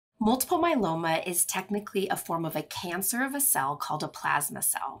Multiple myeloma is technically a form of a cancer of a cell called a plasma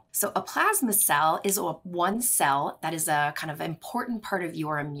cell. So a plasma cell is one cell that is a kind of important part of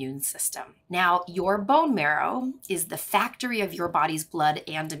your immune system. Now, your bone marrow is the factory of your body's blood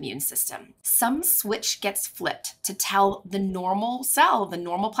and immune system. Some switch gets flipped to tell the normal cell, the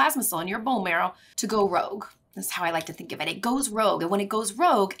normal plasma cell in your bone marrow, to go rogue. That's how I like to think of it. It goes rogue, and when it goes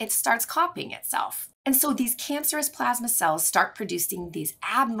rogue, it starts copying itself. And so these cancerous plasma cells start producing these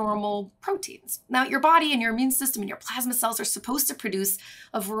abnormal proteins. Now, your body and your immune system and your plasma cells are supposed to produce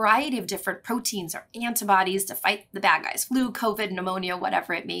a variety of different proteins or antibodies to fight the bad guys, flu, COVID, pneumonia,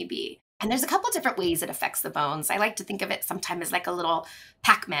 whatever it may be. And there's a couple different ways it affects the bones. I like to think of it sometimes as like a little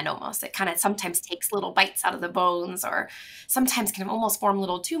Pac-Man almost. It kind of sometimes takes little bites out of the bones, or sometimes can almost form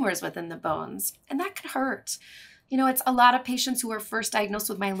little tumors within the bones. And that can hurt. You know, it's a lot of patients who are first diagnosed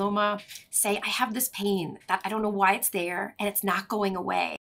with myeloma say, I have this pain that I don't know why it's there and it's not going away.